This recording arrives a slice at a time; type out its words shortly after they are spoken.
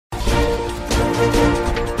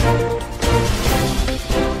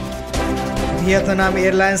Vietnam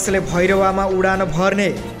एयरलाइन्सले भैरवामा उडान भर्ने,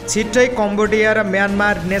 छिट्टै Cambodia र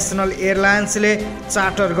म्यानमार नेसनल एयरलाइन्सले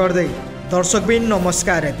चार्टर गर्दै। दर्शकबिन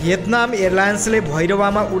नमस्कार। भियतनाम एयरलाइन्सले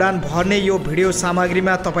भैरवामा उडान भर्ने यो भिडियो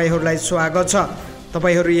सामग्रीमा तपाईहरूलाई स्वागत छ।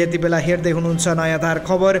 तपाईहरू यति बेला हेर्दै हुनुहुन्छ नयाँधार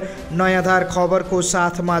खबर। नयाँधार खबरको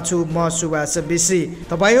साथमा छु म सुभाष बिसी।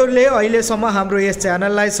 तपाईहरूले अहिलेसम्म हाम्रो यस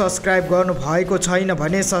च्यानललाई सब्स्क्राइब गर्नु भएको छैन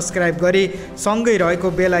भने सब्स्क्राइब गरी सँगै रहेको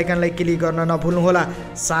बेल आइकनलाई क्लिक गर्न नभुल्नुहोला।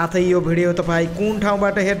 साथै यो भिडियो तपाईँ कुन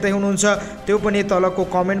ठाउँबाट हेर्दै हुनुहुन्छ त्यो पनि तलको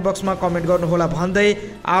कमेन्ट बक्समा कमेन्ट गर्नुहोला भन्दै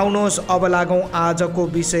आउनुहोस् अब लागौँ आजको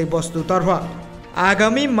विषयवस्तुतर्फ।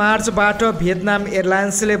 आगामी मार्चबाट भियतनाम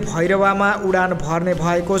एयरलाइन्सले भैरवामा उडान भर्ने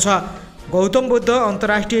भएको छ। गौतम बुद्ध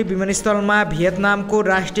अन्तर्राष्ट्रिय विमानस्थलमा भियतनामको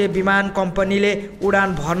राष्ट्रिय विमान कम्पनीले उडान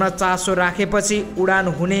भर्न चासो राखेपछि उडान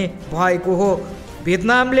हुने भएको हो।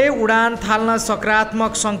 भियतनामले उडान थाल्न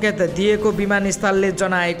सकारात्मक सङ्केत दिएको विमानस्थलले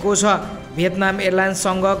जनाएको छ। भियतनाम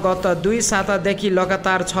एयरलाइन्ससँग गत 2 सातादेखि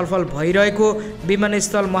लगातार छलफल भइरहेको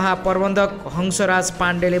विमानस्थल महाप्रबन्धक हंसराज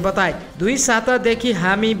पाण्डेले बताए। 2 सातादेखि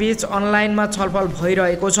हामी बीच अनलाइनमा छलफल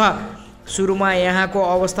भइरहेको छ। सुरुमा यहाँको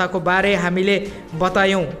अवस्थाको बारे हामीले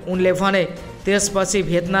बतायौँ, उनले भने। त्यसपछि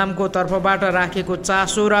भियतनामको तर्फबाट राखेको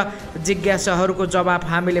चासो र जिज्ञासाहरूको जवाब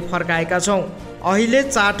हामीले फर्काएका छौँ। अहिले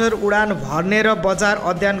चार्टर उडान भर्ने र बजार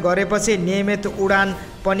अध्ययन गरेपछि नियमित उडान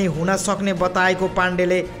पनि हुन सक्ने बताएको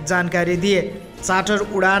पाण्डेले जानकारी दिए। चार्टर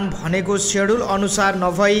उडान भनेको सेड्युल अनुसार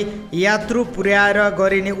नभई यात्रु पुर्याएर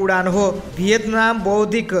गरिने उडान हो। भियतनाम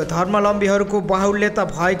बौद्धिक धर्मावलम्बीहरूको बाहुल्यता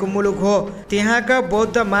भएको मुलुक हो। त्यहाँका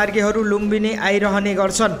बौद्ध मार्गीहरू लुम्बिनी आइरहने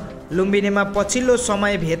गर्छन्। लुम्बिनीमा पछिल्लो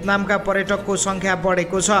समय भियतनामका पर्यटकको सङ्ख्या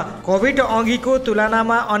बढेको छ। कोभिड अघिको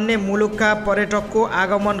तुलनामा अन्य मुलुकका पर्यटकको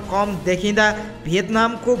आगमन कम देखिँदा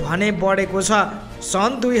भियतनामको भने बढेको छ।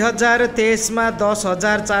 सन् 2023मा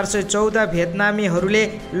 10,414 भियतनामीहरूले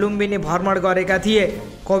लुम्बिनी भ्रमण गरेका थिए।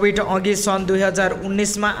 कोभिड अघि सन्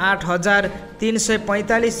 2019मा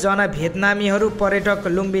 8,345 जना भियतनामीहरू पर्यटक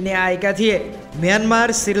लुम्बिनी आएका थिए।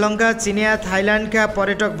 म्यानमार, श्रीलङ्का, चिनिया, थाइल्यान्डका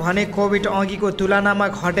पर्यटक भने कोभिड अघिको तुलनामा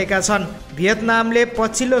घटेका छन्। भियतनामले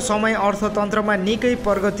पछिल्लो समय अर्थतन्त्रमा निकै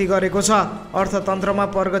प्रगति गरेको छ। अर्थतन्त्रमा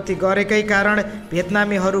प्रगति गरेकै कारण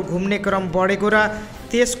भियतनामीहरू घुम्ने क्रम बढेको र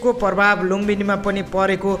त्यसको प्रभाव लुम्बिनीमा पनि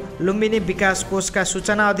परेको लुम्बिनी विकास कोषका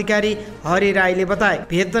सूचना अधिकारी हरि राईले बताए।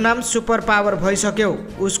 भियतनाम सुपर पावर भइसक्यो,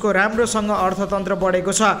 उसको राम्रोसँग अर्थतन्त्र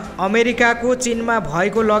बढेको छ। अमेरिकाको चीनमा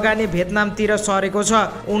भएको लगानी भियतनामतिर सरेको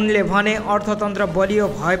छ। उनले भने अर्थतन्त्र बलियो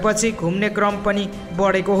भएपछि घुम्ने क्रम पनि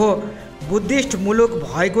बढेको हो। बुद्धिस्ट मुलुक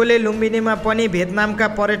भएकोले लुम्बिनीमा पनि भियतनामका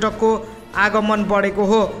पर्यटकको आगमन बढेको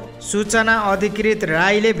हो। सूचना अधिकृत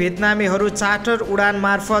राईले भियतनामीहरू चार्टर उडान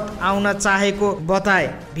मार्फत आउन चाहेको बताए।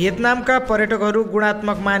 भियतनामका पर्यटकहरू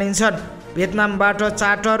गुणात्मक मानिन्छन्। भियतनामबाट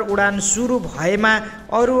चार्टर उडान सुरु भएमा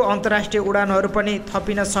अरू अन्तर्राष्ट्रिय उडानहरू पनि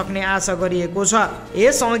थपिन सक्ने आशा गरिएको छ।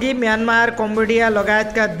 यसअघि म्यानमार, कम्बोडिया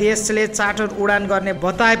लगायतका देशले चार्टर उडान गर्ने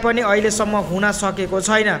बताए पनि अहिलेसम्म हुन सकेको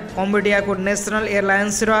छैन। कम्बोडियाको नेसनल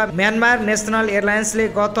एयरलाइन्स र म्यानमार नेसनल एयरलाइन्सले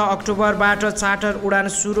गत अक्टोबरबाट चार्टर उडान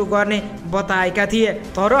सुरु गर्ने बताएका थिए।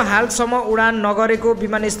 तर हालसम्म उडान नगरेको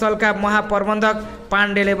विमानस्थलका महाप्रबन्धक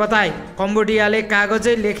पाण्डेले बताए। कम्बोडियाले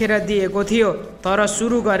कागजै लेखेर दिएको थियो तर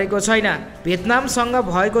सुरु गरेको छैन। भियतनामसँग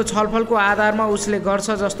भएको छलफलको आधारमा उसले गर्छ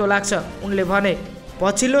जस्तो लाग्छ, उनले भने।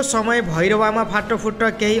 पछिल्लो समय भैरवामा फाटोफुट्ट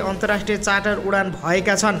केही अन्तर्राष्ट्रिय चार्टर उडान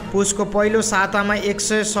भएका छन्। पुसको पहिलो सातामा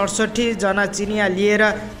 167 जना चिनिया लिएर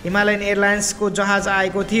हिमालयन एयरलाइन्सको जहाज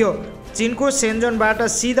आएको थियो। चीनको सेन्जोनबाट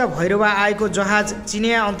सिधा भैरवा आएको जहाज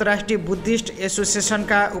चिनिया अन्तर्राष्ट्रिय बुद्धिस्ट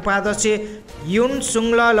एसोसिएसनका उपाध्यक्ष युन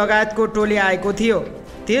सुङ्ल लगायतको टोली आएको थियो।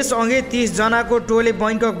 त्यसअघि 30 जनाको टोली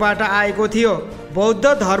बैङ्ककबाट आएको थियो। बौद्ध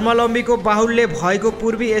धर्मावलम्बीको बाहुल्य भएको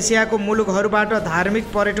पूर्वी एसियाको मुलुकहरूबाट धार्मिक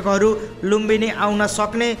पर्यटकहरू लुम्बिनी आउन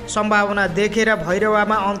सक्ने सम्भावना देखेर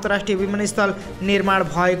भैरवामा अन्तर्राष्ट्रिय विमानस्थल निर्माण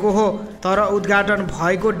भएको हो। तर उद्घाटन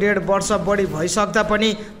भएको 1.5 वर्ष बढी भइसक्दा पनि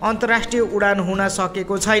अन्तर्राष्ट्रिय उडान हुन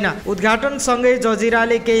सकेको छैन। उद्घाटनसँगै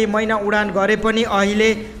जजिराले केही महिना उडान गरे पनि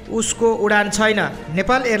अहिले उसको उडान छैन।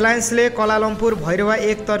 नेपाल एयरलाइन्सले क्वालालम्पुर भैरवा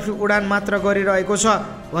एकतर्फी उडान मात्र गरिरहेको छ।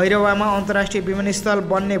 भैरवामा अन्तर्राष्ट्रिय विमानस्थल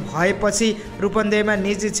बन्ने भएपछि रूपन्देहीमा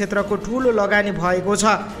निजी क्षेत्रको ठुलो लगानी भएको छ।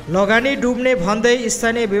 लगानी डुब्ने भन्दै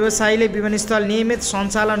स्थानीय व्यवसायीले विमानस्थल नियमित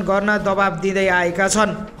सञ्चालन गर्न दबाब दिँदै आएका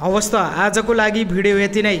छन्। हवस् त आजको लागि भिडियो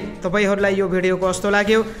यति नै। तपाईहरूलाई यो भिडियो कस्तो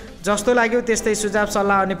लाग्यो? जस्तो लाग्यो त्यस्तै सुझाव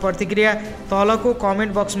सल्लाह अनि प्रतिक्रिया तलको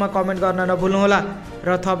कमेन्ट बक्समा कमेन्ट गर्न नभुल्नुहोला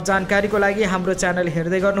र थप जानकारीको लागि हाम्रो च्यानल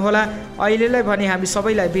हेर्दै गर्नुहोला। अहिलेलाई भने हामी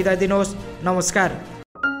सबैलाई बिदा दिनुहोस्। नमस्कार।